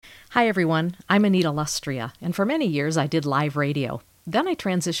Hi, everyone. I'm Anita Lustria, and for many years I did live radio. Then I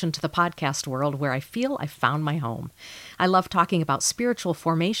transitioned to the podcast world where I feel I found my home. I love talking about spiritual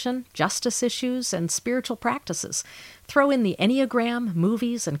formation, justice issues, and spiritual practices. Throw in the Enneagram,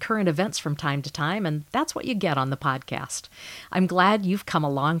 movies, and current events from time to time, and that's what you get on the podcast. I'm glad you've come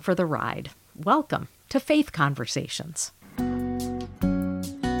along for the ride. Welcome to Faith Conversations.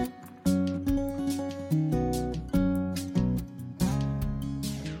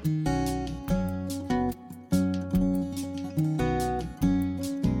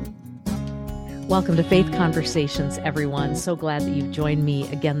 Welcome to Faith Conversations, everyone. So glad that you've joined me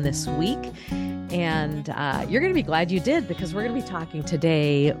again this week. And you're going to be glad you did, because we're going to be talking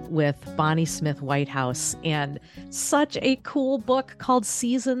today with Bonnie Smith Whitehouse and such a cool book called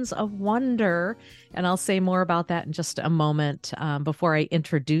Seasons of Wonder. And I'll say more about that in just a moment. Before I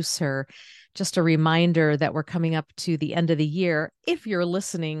introduce her, just a reminder that we're coming up to the end of the year. If you're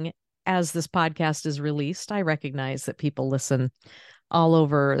listening as this podcast is released, I recognize that people listen all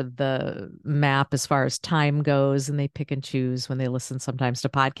over the map as far as time goes, and they pick and choose when they listen sometimes to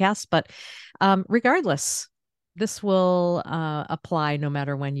podcasts. But regardless, this will apply no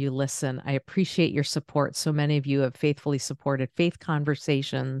matter when you listen. I appreciate your support. So many of you have faithfully supported Faith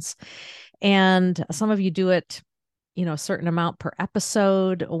Conversations, and some of you do it, a certain amount per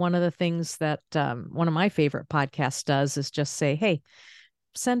episode. One of the things that one of my favorite podcasts does is just say, hey,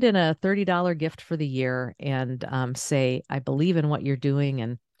 send in a $30 gift for the year and say, I believe in what you're doing,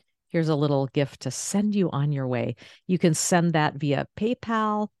 and here's a little gift to send you on your way. You can send that via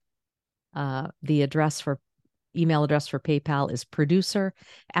PayPal. The email address for PayPal is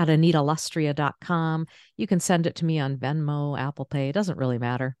producer@anitalustria.com. You can send it to me on Venmo, Apple Pay. It doesn't really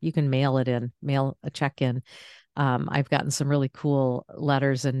matter. You can mail a check in. I've gotten some really cool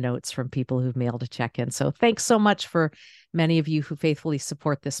letters and notes from people who've mailed a check in. So thanks so much for many of you who faithfully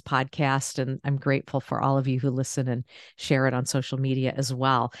support this podcast. And I'm grateful for all of you who listen and share it on social media as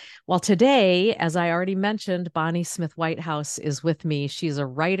well. Well, today, as I already mentioned, Bonnie Smith Whitehouse is with me. She's a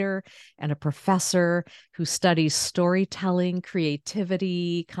writer and a professor who studies storytelling,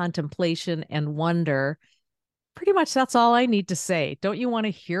 creativity, contemplation, and wonder. Pretty much that's all I need to say. Don't you want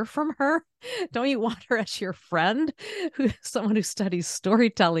to hear from her? Don't you want her as your friend? Someone who studies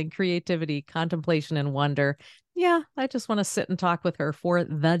storytelling, creativity, contemplation, and wonder. Yeah, I just want to sit and talk with her for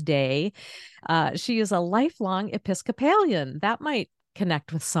the day. She is a lifelong Episcopalian. That might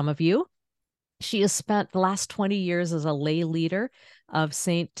connect with some of you. She has spent the last 20 years as a lay leader of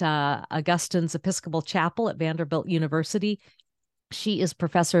St. Augustine's Episcopal Chapel at Vanderbilt University. She is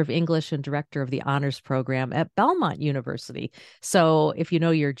professor of English and director of the honors program at Belmont University. So if you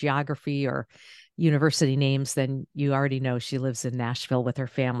know your geography or university names, then you already know she lives in Nashville with her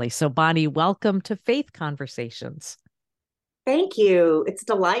family. So Bonnie, welcome to Faith Conversations. Thank you. It's a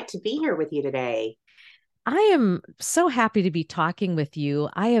delight to be here with you today. I am so happy to be talking with you.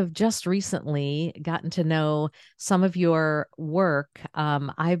 I have just recently gotten to know some of your work.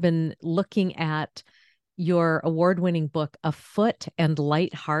 I've been looking at your award-winning book, Afoot and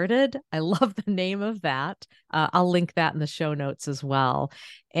Lighthearted. I love the name of that. I'll link that in the show notes as well.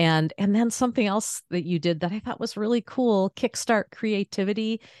 And then something else that you did that I thought was really cool, Kickstart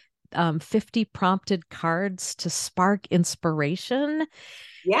Creativity, 50 prompted cards to spark inspiration.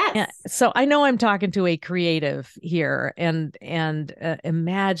 Yes. So I know I'm talking to a creative here and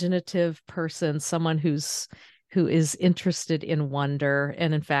imaginative person, someone who is interested in wonder.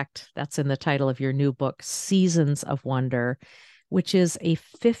 And in fact, that's in the title of your new book, Seasons of Wonder, which is a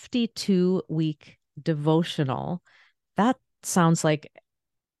 52-week devotional. That sounds like,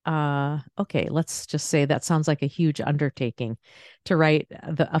 okay, let's just say that sounds like a huge undertaking to write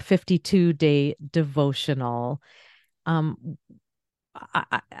a 52-day devotional. I'm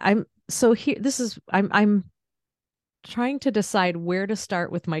so here. I'm trying to decide where to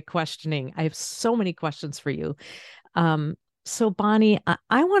start with my questioning. I have so many questions for you. So Bonnie,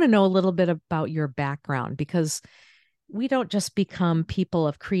 I want to know a little bit about your background, because we don't just become people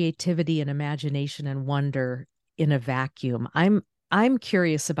of creativity and imagination and wonder in a vacuum. I'm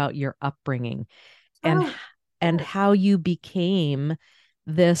curious about your upbringing and Oh, and sure. how you became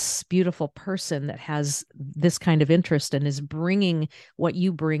this beautiful person that has this kind of interest and is bringing what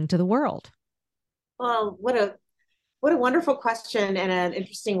you bring to the world. Well, what a wonderful question and an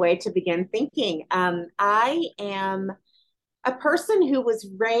interesting way to begin thinking. I am a person who was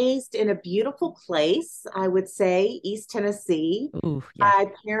raised in a beautiful place, I would say, East Tennessee, Ooh, yeah. by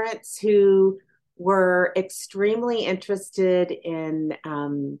parents who were extremely interested in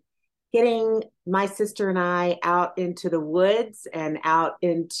getting my sister and I out into the woods and out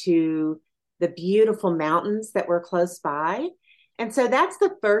into the beautiful mountains that were close by. And so that's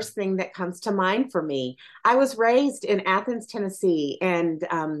the first thing that comes to mind for me. I was raised in Athens, Tennessee, and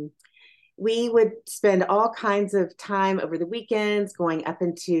we would spend all kinds of time over the weekends going up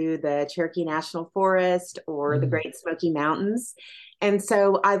into the Cherokee National Forest or the Mm. Great Smoky Mountains. And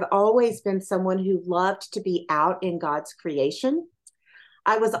so I've always been someone who loved to be out in God's creation.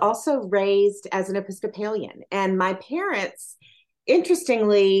 I was also raised as an Episcopalian, and my parents,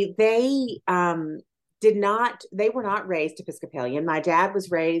 interestingly, they were not raised Episcopalian. My dad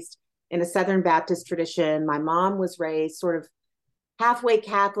was raised in a Southern Baptist tradition. My mom was raised sort of halfway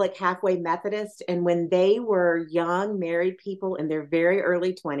Catholic, halfway Methodist. And when they were young married people in their very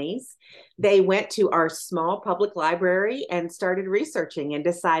early 20s, they went to our small public library and started researching and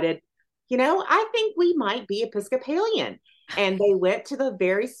decided, I think we might be Episcopalian. And they went to the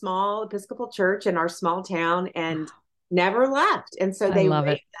very small Episcopal church in our small town and never left. And so I they love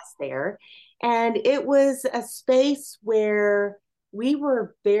it. raised us there. And it was a space where we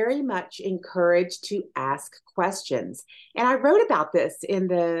were very much encouraged to ask questions. And I wrote about this in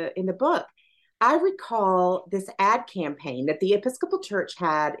the book. I recall this ad campaign that the Episcopal Church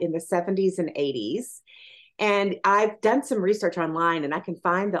had in the 70s and 80s. And I've done some research online and I can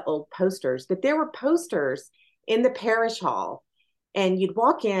find the old posters, but there were posters in the parish hall. And you'd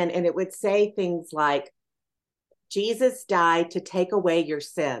walk in and it would say things like, Jesus died to take away your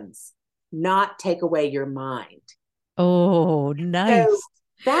sins, not take away your mind. Oh, So nice.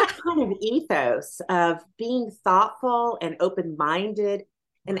 that kind of ethos of being thoughtful and open minded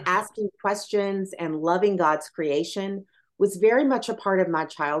and Wow. asking questions and loving God's creation was very much a part of my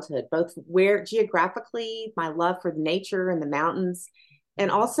childhood, both where geographically, my love for nature and the mountains,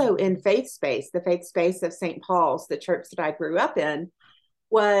 and also in faith space. The faith space of St. Paul's, the church that I grew up in,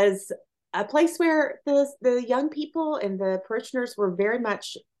 was a place where the young people and the parishioners were very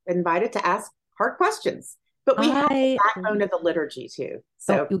much invited to ask hard questions. But we had the I backbone of the liturgy too. Oh,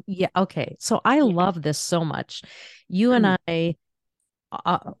 So yeah. Okay. So I yeah. love this so much. You and I,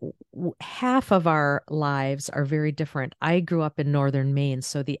 half of our lives are very different. I grew up in northern Maine,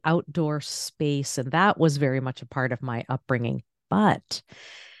 so the outdoor space, and that was very much a part of my upbringing. But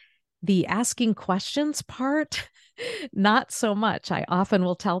the asking questions part, not so much. I often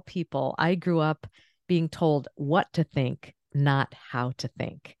will tell people I grew up being told what to think, not how to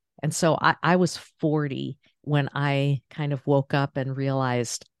think. And so I was 40 when I kind of woke up and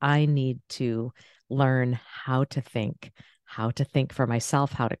realized I need to learn how to think for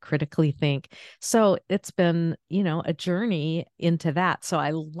myself, how to critically think. So it's been, a journey into that. So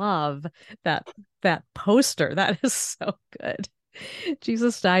I love that that poster. That is so good.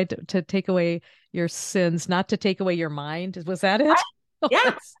 Jesus died to take away your sins, not to take away your mind. Was that it? Oh, Yeah.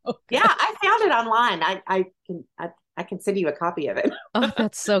 that's so Yeah. good. I found it online. I can send you a copy of it. Oh,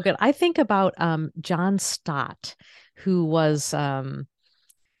 that's so good. I think about John Stott, who was an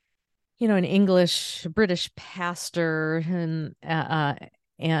English British pastor,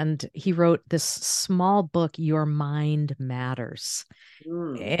 and he wrote this small book, Your Mind Matters.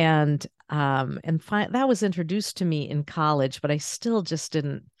 Mm, That was introduced to me in college, but I still just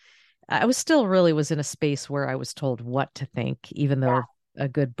didn't. I was still really was in a space where I was told what to think, even yeah. though a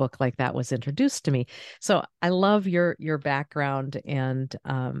good book like that was introduced to me. So I love your background, and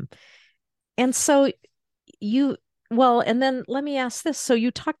so you well, and then let me ask this. So you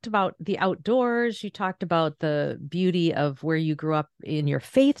talked about the outdoors, you talked about the beauty of where you grew up in your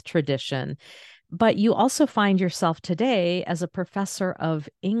faith tradition, but you also find yourself today as a professor of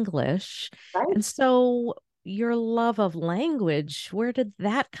English. Right. And so your love of language, where did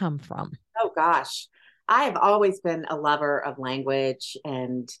that come from? Oh gosh. I have always been a lover of language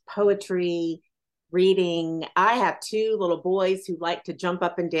and poetry, reading. I have two little boys who like to jump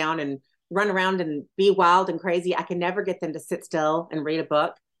up and down and run around and be wild and crazy. I can never get them to sit still and read a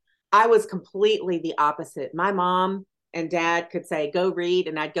book. I was completely the opposite. My mom and dad could say, go read,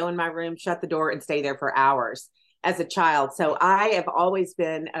 and I'd go in my room, shut the door, and stay there for hours as a child. So I have always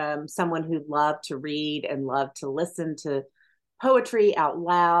been someone who loved to read and loved to listen to poetry out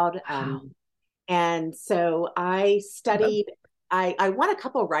loud. Wow. And so I studied, I won a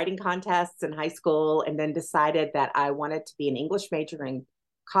couple of writing contests in high school and then decided that I wanted to be an English major in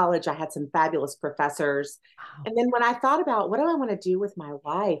college. I had some fabulous professors. Wow. And then when I thought about what do I want to do with my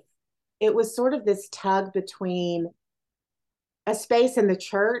life, it was sort of this tug between a space in the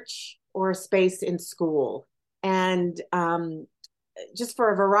church or a space in school. And just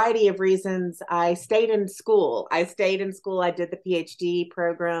for a variety of reasons, I stayed in school. I stayed in school. I did the PhD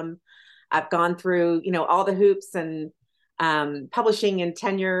program. I've gone through, all the hoops and publishing and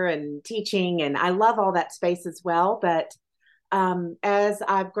tenure and teaching, and I love all that space as well. But as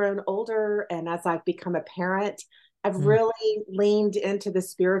I've grown older and as I've become a parent, I've Mm. really leaned into the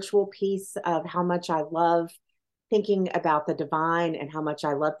spiritual piece of how much I love thinking about the divine and how much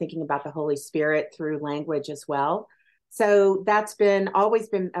I love thinking about the Holy Spirit through language as well. So that's been always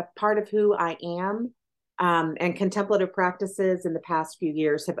been a part of who I am. And contemplative practices in the past few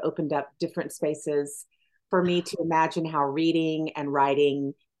years have opened up different spaces for me to imagine how reading and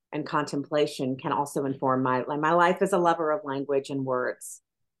writing and contemplation can also inform my life as a lover of language and words.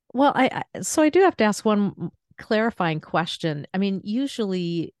 Well, so I do have to ask one clarifying question. I mean,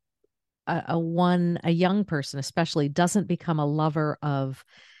 usually a young person especially doesn't become a lover of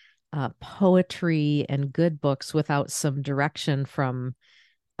poetry and good books without some direction from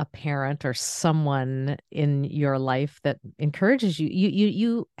a parent or someone in your life that encourages you.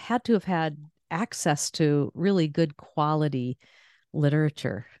 You had to have had access to really good quality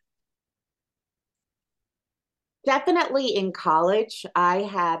literature. Definitely in college, I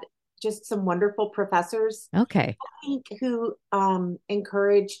had just some wonderful professors, Okay. I think, who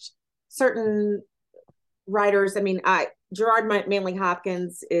encouraged certain writers. I mean, Gerard Manley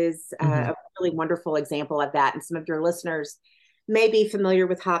Hopkins is Hmm. a really wonderful example of that. And some of your listeners may be familiar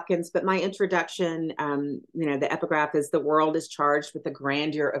with Hopkins, but my introduction, the epigraph is "The world is charged with the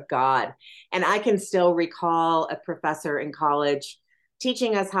grandeur of God." And I can still recall a professor in college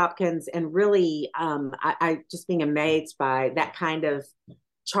teaching us Hopkins and really, I just being amazed by that kind of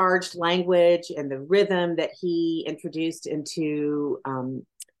charged language and the rhythm that he introduced into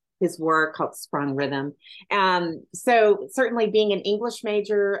his work called Sprung Rhythm. So certainly being an English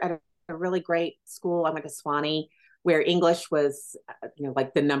major at a really great school, I went to Swanee, where English was,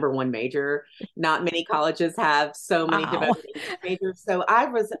 like the number one major. Not many colleges have so many Wow. devoted English majors. So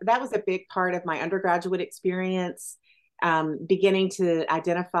that was a big part of my undergraduate experience. Beginning to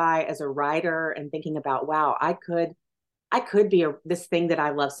identify as a writer and thinking about, wow, I could be this thing that I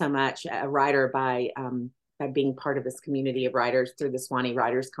love so much, a writer by being part of this community of writers through the Swanee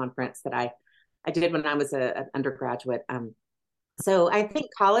Writers Conference that I did when I was an undergraduate. So I think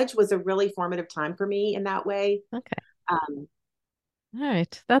college was a really formative time for me in that way. Okay. Um, All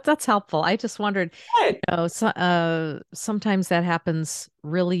right. That's helpful. I just wondered, good. sometimes that happens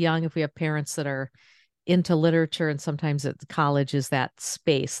really young if we have parents that are into literature, and sometimes at college is that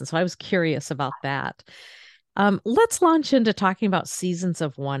space. And so I was curious about that. Let's launch into talking about Seasons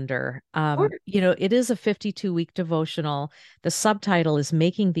of Wonder. It is a 52-week devotional. The subtitle is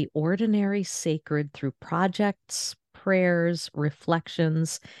Making the Ordinary Sacred Through Projects, Prayers,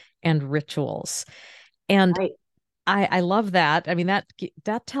 Reflections, and Rituals. And Right. I love that. I mean,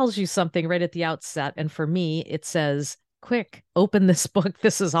 that tells you something right at the outset. And for me, it says, quick, open this book.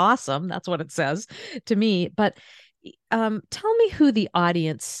 This is awesome. That's what it says to me. But tell me who the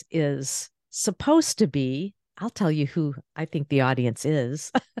audience is supposed to be. I'll tell you who I think the audience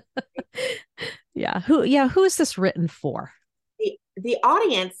is. Who is this written for? The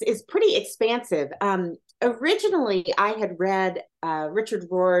audience is pretty expansive. Originally, I had read Richard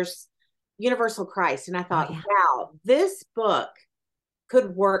Rohr's Universal Christ, and I Oh thought, yeah. wow, this book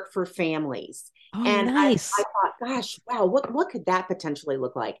could work for families. Oh, And I nice. thought, gosh, wow, what could that potentially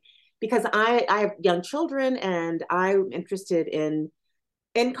look like? Because I have young children and I'm interested in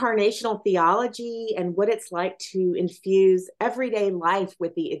incarnational theology and what it's like to infuse everyday life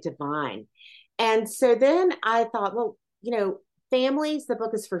with the divine. And so then I thought, well, families, the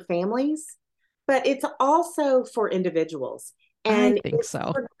book is for families, but it's also for individuals I and think it's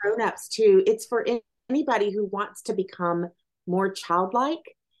so. for grown-ups too. It's for anybody who wants to become more childlike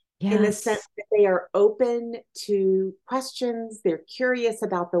in the sense Yes. that they are open to questions, they're curious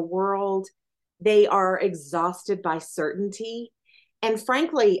about the world, they are exhausted by certainty. And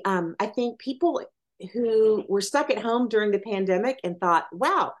frankly, I think people who were stuck at home during the pandemic and thought,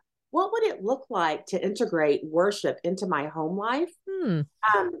 wow, what would it look like to integrate worship into my home life? Hmm.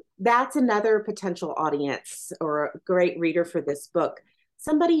 That's another potential audience or a great reader for this book.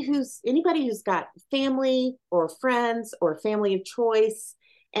 Anybody who's got family or friends or family of choice,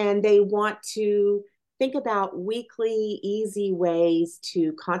 and they want to think about weekly, easy ways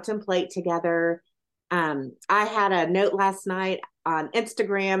to contemplate together. I had a note last night on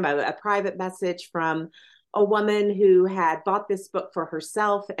Instagram, a private message from a woman who had bought this book for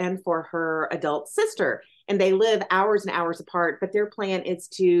herself and for her adult sister. And they live hours and hours apart, but their plan is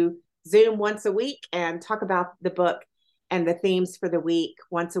to Zoom once a week and talk about the book and the themes for the week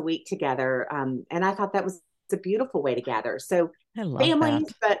once a week together. And I thought that was a beautiful way to gather. So I love families,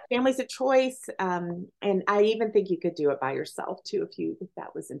 that. but families of choice. And I even think you could do it by yourself too, if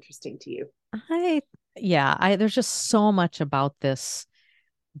that was interesting to you. I yeah, I there's just so much about this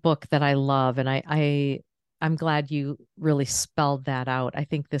book that I love, and I'm glad you really spelled that out. I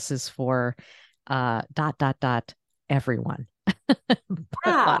think this is for dot dot dot everyone. Yeah,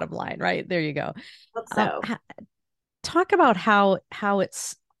 Bottom line, right? There you go. hope so. Talk about how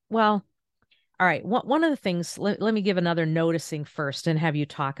it's well. All right. One of the things, let me give another noticing first and have you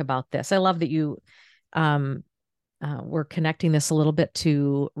talk about this. I love that you um, we're connecting this a little bit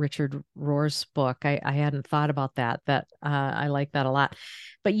to Richard Rohr's book. I hadn't thought about that. I like that a lot.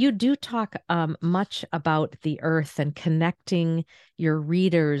 But you do talk much about the earth and connecting your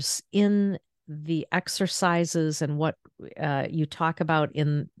readers in the exercises and what you talk about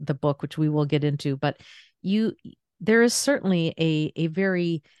in the book, which we will get into. But you, there is certainly a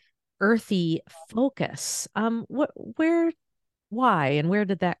very earthy focus. Why, and where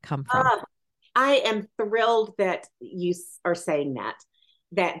did that come from? Ah, I am thrilled that you are saying that,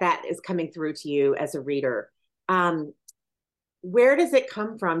 that is coming through to you as a reader. Um, where does it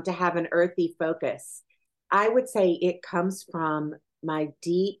come from to have an earthy focus? I would say it comes from my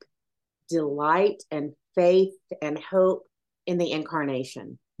deep delight and faith and hope in the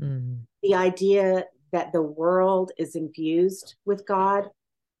incarnation. Mm, The idea that the world is infused with God,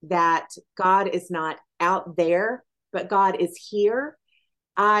 that God is not out there, but God is here.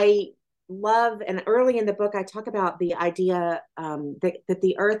 I love, and early in the book, I talk about the idea that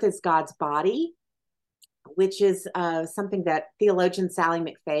the earth is God's body, which is something that theologian Sally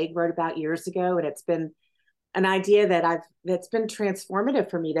McFague wrote about years ago. And it's been an idea that's been transformative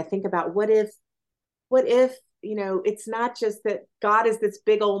for me to think about what if, it's not just that God is this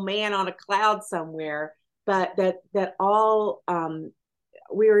big old man on a cloud somewhere, but that all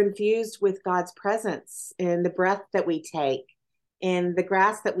we are infused with God's presence in the breath that we take, in the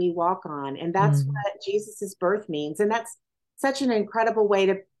grass that we walk on. And that's mm, what Jesus's birth means. And that's such an incredible way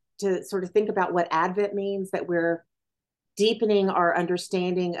to sort of think about what Advent means, that we're deepening our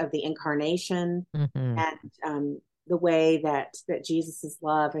understanding of the incarnation mhm. and the way that Jesus's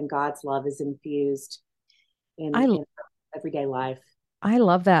love and God's love is infused I in everyday life. I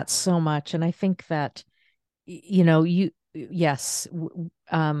love that so much, and I think that you yes,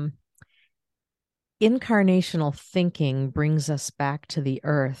 incarnational thinking brings us back to the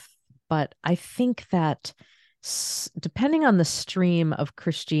earth, but I think that depending on the stream of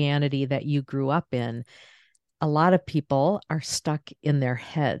Christianity that you grew up in, a lot of people are stuck in their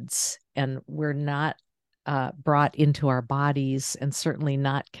heads, and we're not brought into our bodies and certainly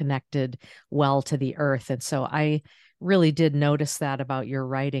not connected well to the earth. And so I really did notice that about your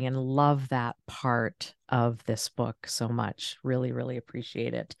writing and love that part of this book so much. Really, really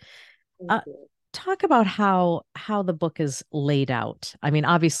appreciate it. Thank Uh, you. Talk about how the book is laid out. I mean,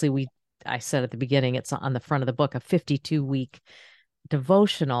 obviously I said at the beginning it's on the front of the book, a 52-week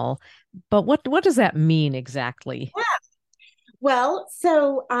devotional, but what does that mean exactly? Yeah. Well,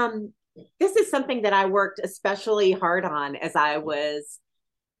 so this is something that I worked especially hard on as I was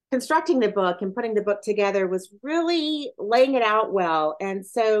constructing the book and putting the book together, was really laying it out well. And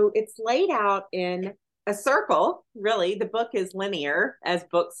so it's laid out in a circle, really. The book is linear, as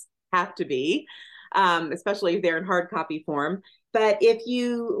books have to be, especially if they're in hard copy form. But if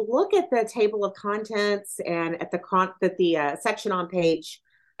you look at the table of contents and at the section on page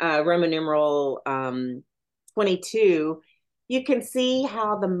Roman numeral 22, you can see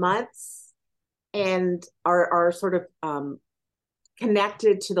how the months and are sort of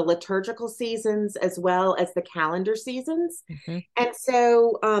connected to the liturgical seasons as well as the calendar seasons. Mhm. And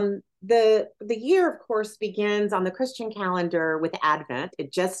so the year, of course, begins on the Christian calendar with Advent.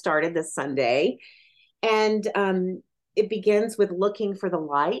 It just started this Sunday, and it begins with looking for the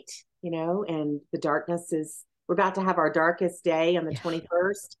light. And the darkness is. We're about to have our darkest day on the Yeah.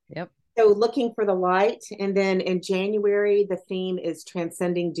 21st. Yep. So looking for the light, and then in January the theme is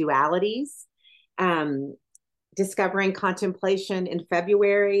transcending dualities. Um, Discovering contemplation in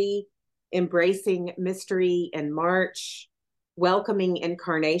February, embracing mystery in March, welcoming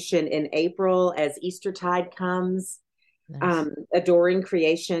incarnation in April as Eastertide comes, Nice. adoring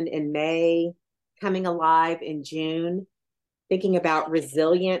creation in May, coming alive in June, thinking about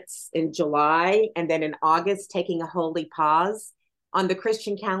resilience in July, and then in August, taking a holy pause. On the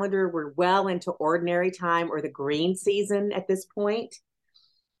Christian calendar, we're well into ordinary time or the green season at this point.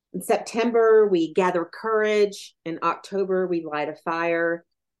 In September, we gather courage. In October, we light a fire.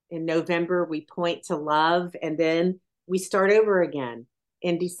 In November, we point to love. And then we start over again.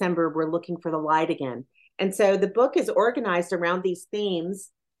 In December, we're looking for the light again. And so the book is organized around these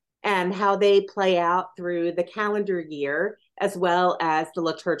themes and how they play out through the calendar year as well as the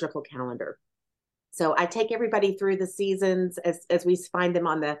liturgical calendar. So I take everybody through the seasons as we find them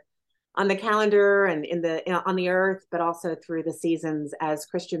on the calendar and on the earth, but also through the seasons as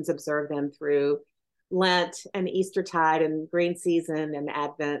Christians observe them through Lent and Eastertide and green season and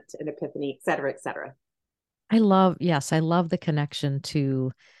Advent and Epiphany, et cetera, et cetera. Yes, I love the connection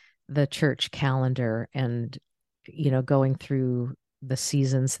to the church calendar and, going through the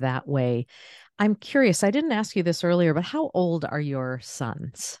seasons that way. I'm curious, I didn't ask you this earlier, but how old are your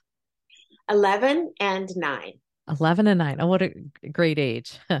sons? 11 and 9. 11 and 9. Oh, what a great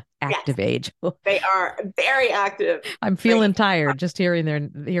age. Yes, Active age. they are very active. I'm Great. feeling tired just hearing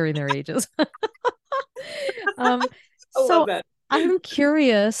their ages. I love So that. I'm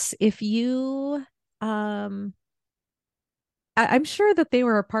curious if you um I'm sure that they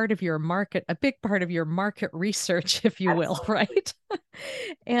were a big part of your market research, if you will, Absolutely. right?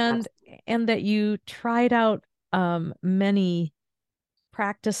 And Absolutely. and that you tried out many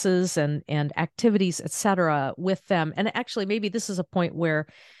practices and activities, etc., with them. And actually, maybe this is a point where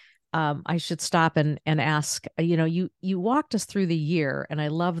I should stop and ask. You walked us through the year, and I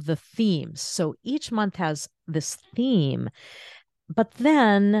love the themes. So each month has this theme, but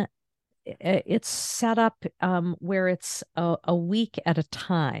then it's set up where it's a week at a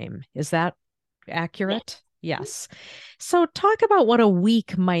time. Is that Yes. accurate? Yes. So talk about what a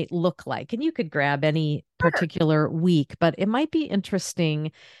week might look like. And you could grab any Sure. particular week, but it might be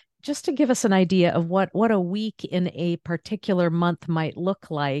interesting just to give us an idea of what a week in a particular month might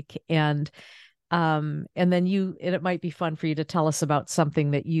look like. And then it might be fun for you to tell us about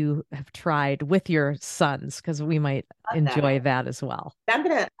something that you have tried with your sons, because we might Love that. enjoy that as well. I'm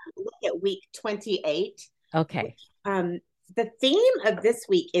going to look at week 28, which Okay. the theme of this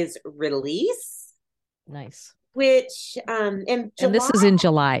week is release, Nice. which in And this July, is in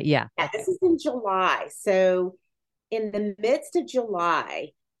July. Yeah. yeah, this Okay. is in July. So in the midst of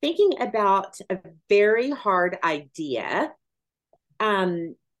July, thinking about a very hard idea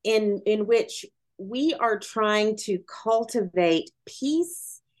in which we are trying to cultivate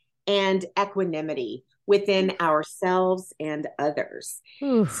peace and equanimity within ourselves and others.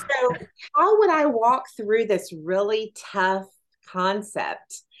 Ooh. So, how would I walk through this really tough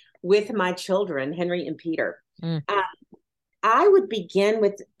concept with my children, Henry and Peter? Mm. Um, I would begin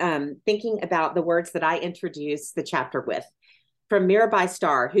with thinking about the words that I introduced the chapter with from Mirabai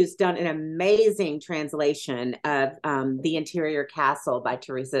Starr, who's done an amazing translation of The Interior Castle by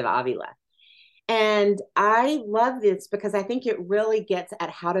Teresa of Avila. And I love this because I think it really gets at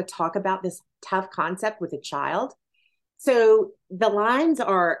how to talk about this tough concept with a child. So the lines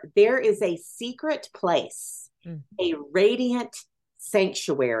are: there is a secret place, Mm. a radiant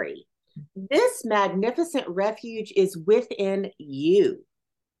sanctuary. This magnificent refuge is within you.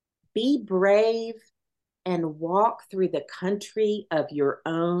 Be brave and walk through the country of your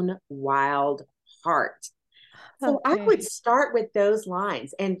own wild heart. So I Okay. would start with those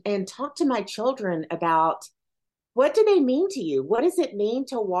lines and talk to my children about what do they mean to you? What does it mean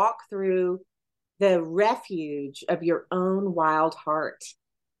to walk through the refuge of your own wild heart?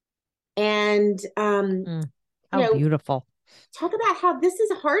 And Mm. you How know, beautiful. talk about how this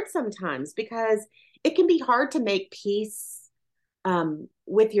is hard sometimes because it can be hard to make peace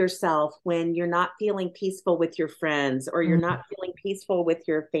with yourself when you're not feeling peaceful with your friends or you're Mm. not feeling peaceful with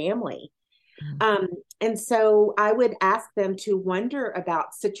your family. Mm. Um, and so I would ask them to wonder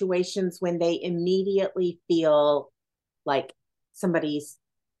about situations when they immediately feel like somebody's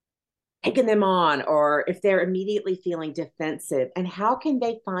taking them on, or if they're immediately feeling defensive, and how can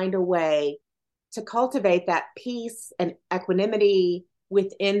they find a way to cultivate that peace and equanimity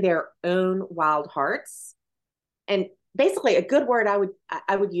within their own wild hearts. And basically a good word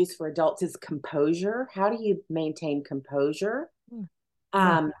I would use for adults is composure. How do you maintain composure? Mm.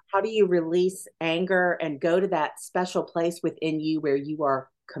 Yeah. How do you release anger and go to that special place within you where you are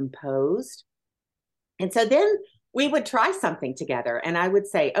composed? And so then we would try something together. And I would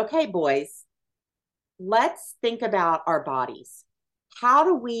say, okay, boys, let's think about our bodies. How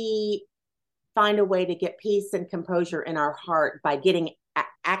do we find a way to get peace and composure in our heart by getting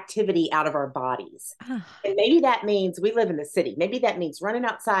activity out of our bodies? Ah. And maybe that means we live in the city. Maybe that means running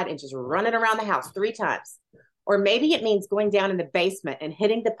outside and just running around the house 3 times. Or maybe it means going down in the basement and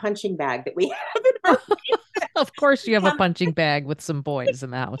hitting the punching bag that we have in our Of course, you have a um, punching bag with some boys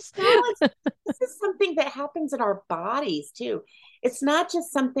in the house. acknowledge this is something that happens in our bodies too. It's not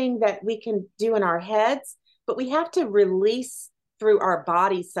just something that we can do in our heads, but we have to release through our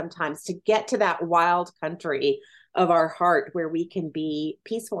bodies sometimes to get to that wild country of our heart where we can be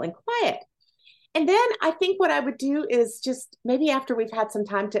peaceful and quiet. And then I think what I would do is just maybe after we've had some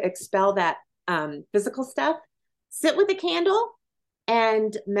time to expel that physical stuff, sit with a candle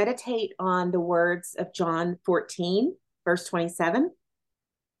and meditate on the words of John 14, verse 27,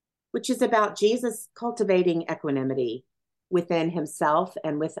 which is about Jesus cultivating equanimity within himself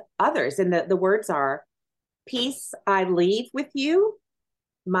and with others. And the words are: peace I leave with you,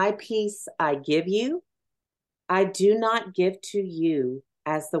 my peace I give you. I do not give to you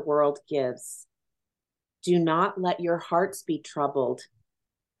as the world gives. Do not let your hearts be troubled,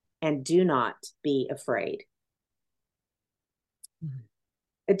 and do not be afraid. Mm.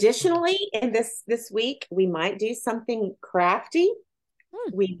 Additionally, in this week, we might do something crafty.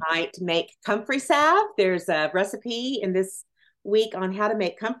 Hmm. We might make comfrey salve. There's a recipe in this week on how to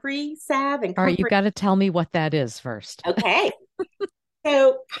make comfrey salve and All right, you comfrey. got to tell me what that is first. Okay.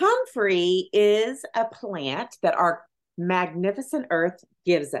 So, comfrey is a plant that our magnificent earth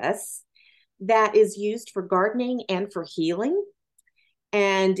gives us that is used for gardening and for healing.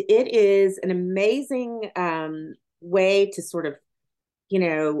 And it is an amazing way to sort of,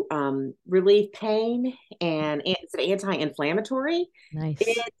 relieve pain, and it's an anti-inflammatory. Nice.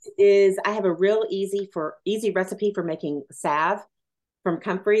 It is, I have a real easy recipe for making salve from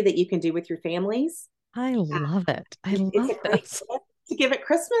comfrey that you can do with your families. I love it. I It's love a great this. gift to give at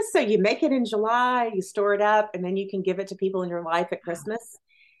Christmas. So you make it in July, you store it up, and then you can give it to people in your life at Christmas.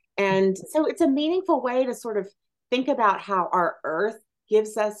 And so it's a meaningful way to sort of think about how our earth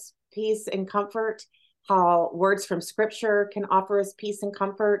gives us peace and comfort, how words from scripture can offer us peace and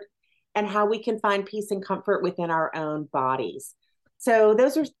comfort, and how we can find peace and comfort within our own bodies. So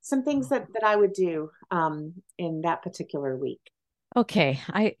those are some things that I would do in that particular week. Okay,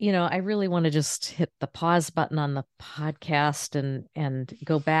 I really want to just hit the pause button on the podcast and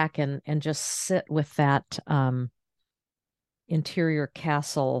go back and just sit with that interior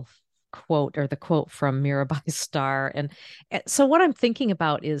castle quote or the quote from Mirabai Star. And so what I'm thinking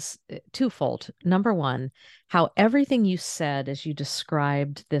about is twofold. Number one, how everything you said as you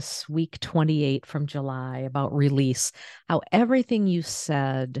described this week 28 from July about release, how everything you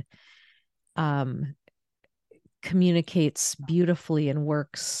said um, communicates beautifully and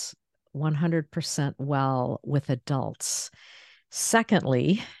works 100% well with adults.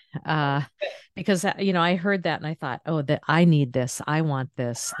 Secondly, uh, because I heard that and I thought, oh, that I need this, I want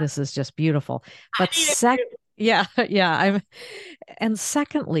this. This is just beautiful. But I need yeah, yeah. And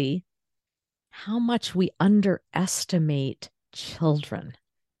secondly, how much we underestimate children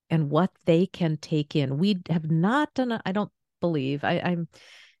and what they can take in. We have not done. I don't believe. I'm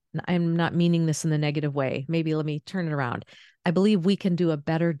not meaning this in the negative way. Maybe let me turn it around. I believe we can do a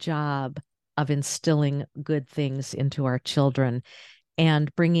better job of instilling good things into our children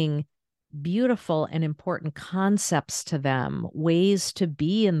and bringing beautiful and important concepts to them, ways to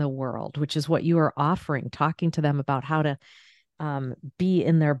be in the world, which is what you are offering, talking to them about how to be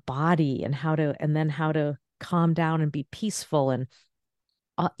in their body and and then how to calm down and be peaceful. And,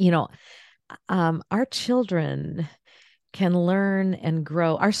 uh, you know, our children can learn and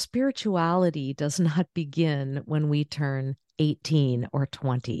grow. Our spirituality does not begin when we turn 18 or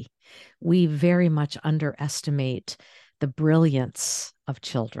 20. We very much underestimate the brilliance of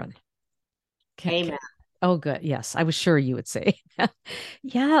children. Amen. Oh, good. Yes, I was sure you would say.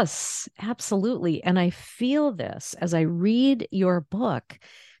 Yes, absolutely. And I feel this as I read your book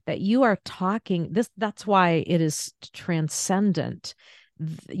that you are talking that's why it is transcendent.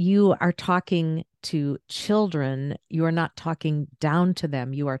 You are talking to children. You are not talking down to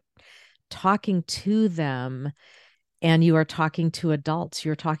them. You are talking to them and you are talking to adults.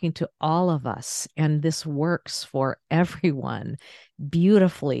 You're talking to all of us. And this works for everyone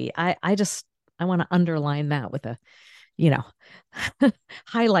beautifully. I want to underline that with a, you know,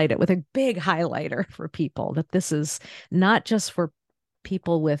 highlight it with a big highlighter for people that this is not just for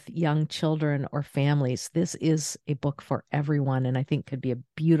people with young children or families. This is a book for everyone, and I think could be a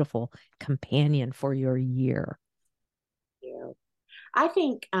beautiful companion for your year. You. I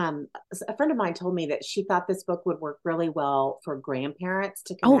think a friend of mine told me that she thought this book would work really well for grandparents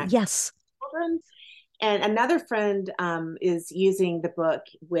to Oh, connect yes. with children. And another friend is using the book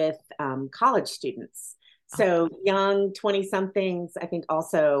with college students. Oh, So young 20 somethings, I think,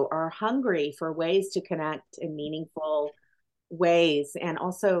 also are hungry for ways to connect in meaningful ways, and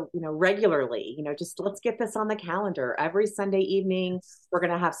also, regularly, just let's get this on the calendar. Every Sunday evening, yes. we're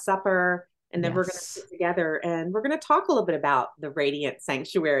going to have supper, and then we're going to Yes. sit together and we're going to talk a little bit about the radiant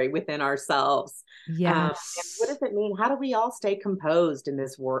sanctuary within ourselves. And what Yes. does it mean? How do we all stay composed in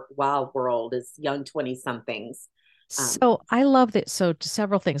this wild world as young 20 somethings? Um, So I love that. So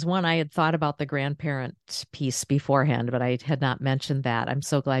several things. One, I had thought about the grandparent piece beforehand, but I had not mentioned that. I'm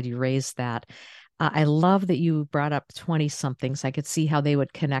so glad you raised that. I love that you brought up 20 somethings. I could see how they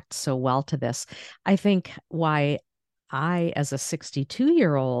would connect so well to this. I think why I, as a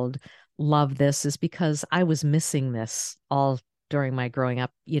 62-year-old, love this is because I was missing this all during my growing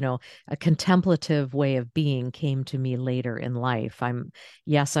up. A contemplative way of being came to me later in life.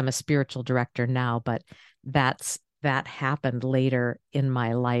 Yes, I'm a spiritual director now, but that happened later in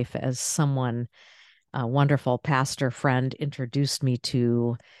my life as someone a wonderful pastor friend introduced me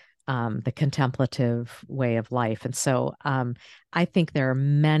to the contemplative way of life. And so I think there are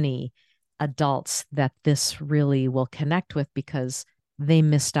many adults that this really will connect with because they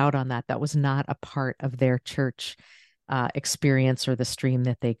missed out on that. That was not a part of their church experience or the stream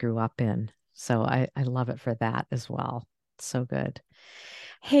that they grew up in. So I love it for that as well. So good.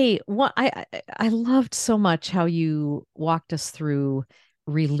 Hey, what I loved so much how you walked us through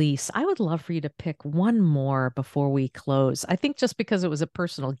release. I would love for you to pick one more before we close. I think just because it was a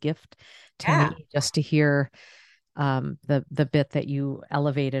personal gift to Yeah. me just to hear the bit that you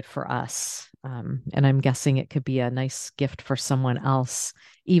elevated for us. And I'm guessing it could be a nice gift for someone else,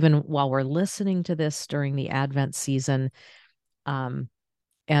 even while we're listening to this during the Advent season. Um,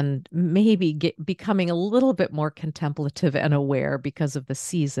 and maybe becoming a little bit more contemplative and aware because of the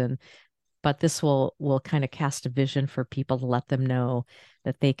season, but this will kind of cast a vision for people to let them know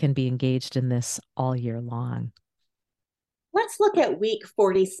that they can be engaged in this all year long. Let's look at week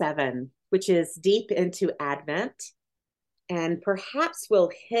 47, which is deep into Advent. And perhaps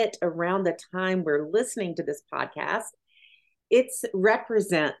we'll hit around the time we're listening to this podcast. It's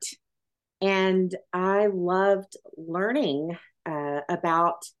represent. And I loved learning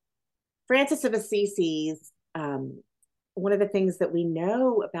about Francis of Assisi's. One of the things that we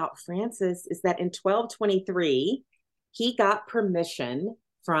know about Francis is that in 1223, he got permission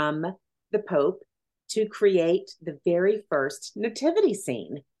from the Pope to create the very first nativity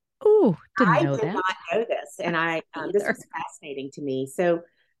scene. Ooh, didn't I know did that not know this, and I this either. was fascinating to me. So,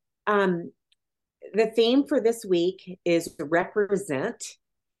 um, the theme for this week is represent,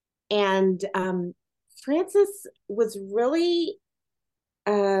 and Francis was really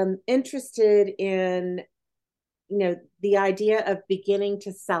interested in the idea of beginning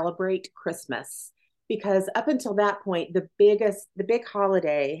to celebrate Christmas because up until that point, the big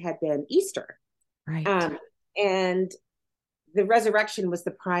holiday had been Easter, Right. um, and the resurrection was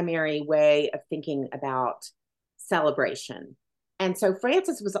the primary way of thinking about celebration. And so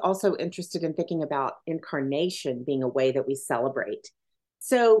Francis was also interested in thinking about incarnation being a way that we celebrate.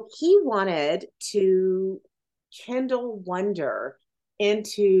 So he wanted to kindle wonder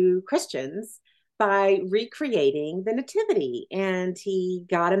into Christians by recreating the nativity. And he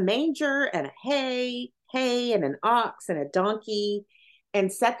got a manger and a hay and an ox and a donkey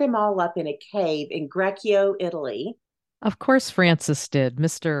and set them all up in a cave in Greccio, Italy. Of course, Francis did,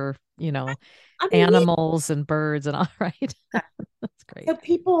 Mr. I mean, Animals and birds and all right. That's so great.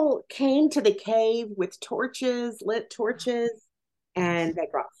 people came to the cave with torches, lit torches, and Yes. they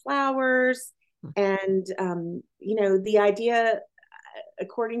brought flowers. And, the idea,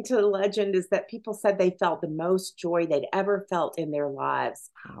 according to the legend, is that people said they felt the most joy they'd ever felt in their lives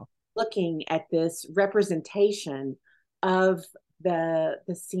Wow. looking at this representation of the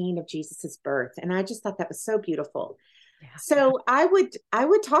scene of Jesus's birth. And I just thought that was so beautiful. Yeah. So I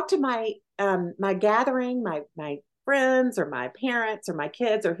would talk to my gathering, my friends or my parents or my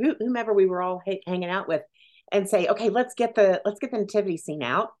kids or whomever we were all hanging out with, and say, okay, let's get the nativity scene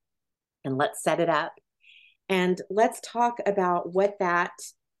out and let's set it up and let's talk about what that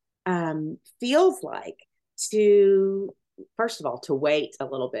feels like to first of all to wait a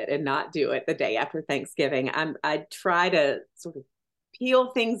little bit and not do it the day after Thanksgiving. I try to sort of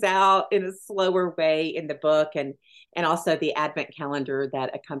peel things out in a slower way in the book and also the Advent calendar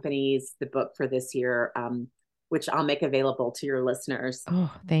that accompanies the book for this year, which I'll make available to your listeners.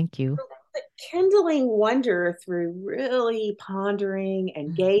 Oh, thank you. But kindling wonder through really pondering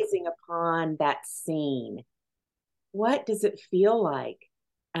and gazing upon that scene. What does it feel like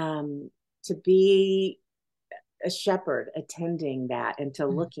to be a shepherd attending that and to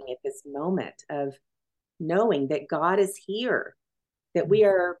looking at this moment of knowing that God is here, that we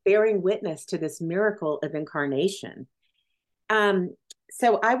are bearing witness to this miracle of incarnation.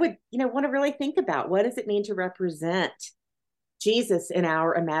 So I would, want to really think about what does it mean to represent Jesus in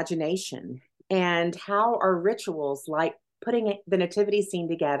our imagination and how our rituals like putting the nativity scene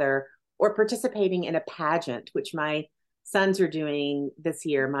together or participating in a pageant, which my sons are doing this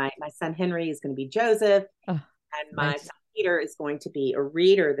year. My son Henry is going to be Joseph, Oh, and my nice. son Peter is going to be a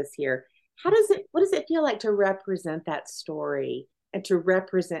reader this year. What does it feel like to represent that story and to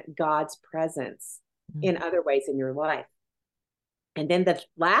represent God's presence Mm. in other ways in your life? And then the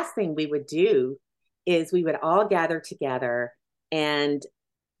last thing we would do is we would all gather together and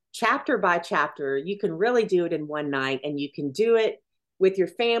chapter by chapter, you can really do it in one night and you can do it with your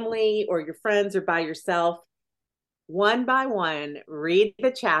family or your friends or by yourself. One by one, read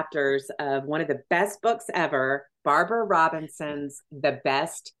the chapters of one of the best books ever, Barbara Robinson's The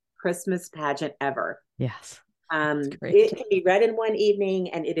Best Christmas Pageant Ever. Yes. It's great. It can be read in one evening,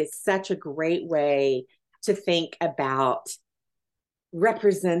 and it is such a great way to think about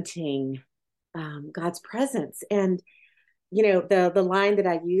representing God's presence. And the line that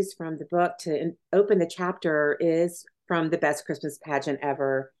I use from the book to open the chapter is from the best Christmas pageant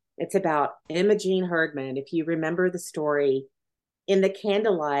ever. It's about Imogene Herdman. If you remember the story, in the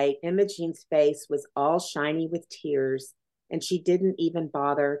candlelight, Imogene's face was all shiny with tears, and she didn't even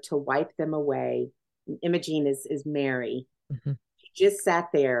bother to wipe them away. Imogene is Mary. Mhm. She just sat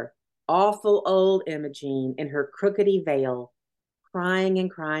there, awful old Imogene in her crookedy veil, crying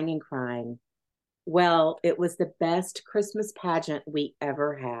and crying and crying. Well, it was the best Christmas pageant we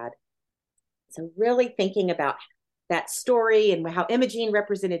ever had. So, really thinking about that story and how Imogene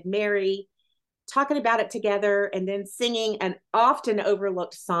represented Mary, talking about it together, and then singing an often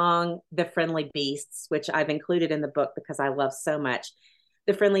overlooked song, The Friendly Beasts, which I've included in the book because I love so much.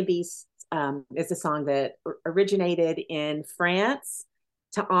 The Friendly Beasts is a song that originated in France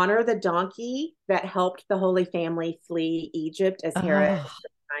to honor the donkey that helped the Holy Family flee Egypt as Herod Oh, was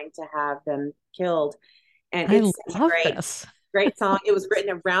trying to have them killed. And I it's such a love this. great song. It was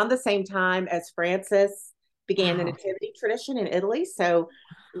written around the same time as Francis began the Wow. nativity tradition in Italy. So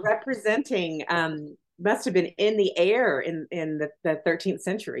representing must have been in the air in the 13th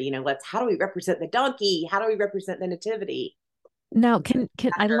century. Let's how do we represent the donkey? How do we represent the nativity? Now, So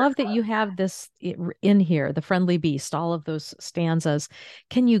can I love that you have this in here, the friendly beast, all of those stanzas.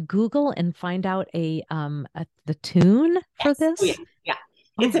 Can you Google and find out the tune for yes, oh yeah, this? yeah.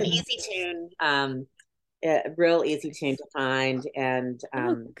 It's an Oh, easy tune, a real easy tune to find, and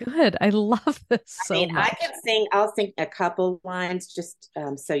oh, good. I love this I so mean, I much. can sing. I'll sing a couple lines just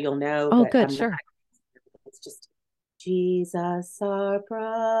so you'll know, Oh, but good, I'm not. sure. It's just Jesus, our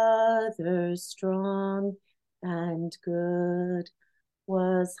brother, strong and good,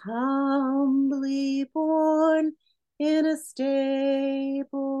 was humbly born in a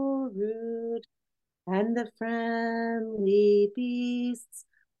stable rude, and the friendly beasts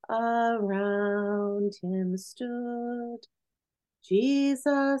around him stood.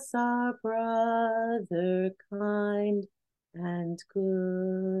 Jesus, our brother, kind and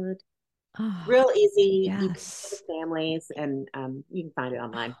good. Oh, Real easy. You can sing yes. with families, and you can find it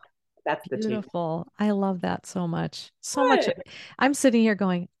online. That's the tune. Beautiful. I love that so much. So much. Good. I'm sitting here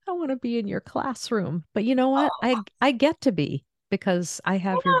going, I want to be in your classroom. But you know what? Oh, I get to be because I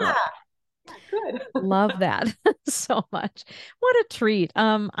have your book. yeah, good. Love that so much. What a treat.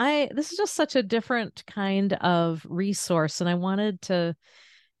 I this is just such a different kind of resource, and I wanted to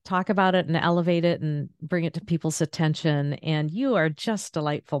talk about it and elevate it and bring it to people's attention. And you are just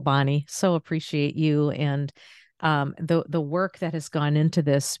delightful, Bonnie. So appreciate you and the work that has gone into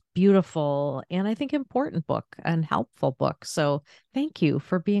this beautiful and I think important book and helpful book. So thank you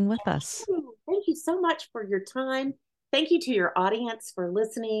for being with us. Thank you so much for your time. Thank you to your audience for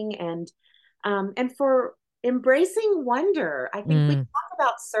listening and for embracing wonder. I think we Mm, talk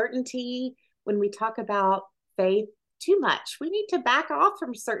about certainty when we talk about faith too much. We need to back off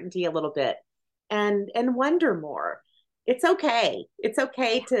from certainty a little bit and wonder more. It's okay. It's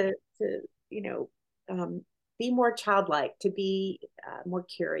okay to you know be more childlike, to be more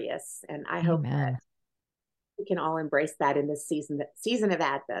curious. And I hope that amen. we can all embrace that in this season of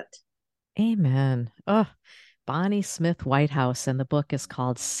Advent. Amen. Oh, Bonnie Smith Whitehouse, and the book is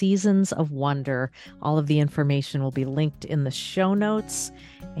called Seasons of Wonder. All of the information will be linked in the show notes.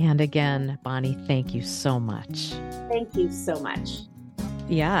 And again, Bonnie, thank you so much. Thank you so much.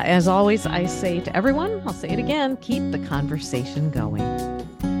 Yeah, as always, I say to everyone, I'll say it again, keep the conversation going.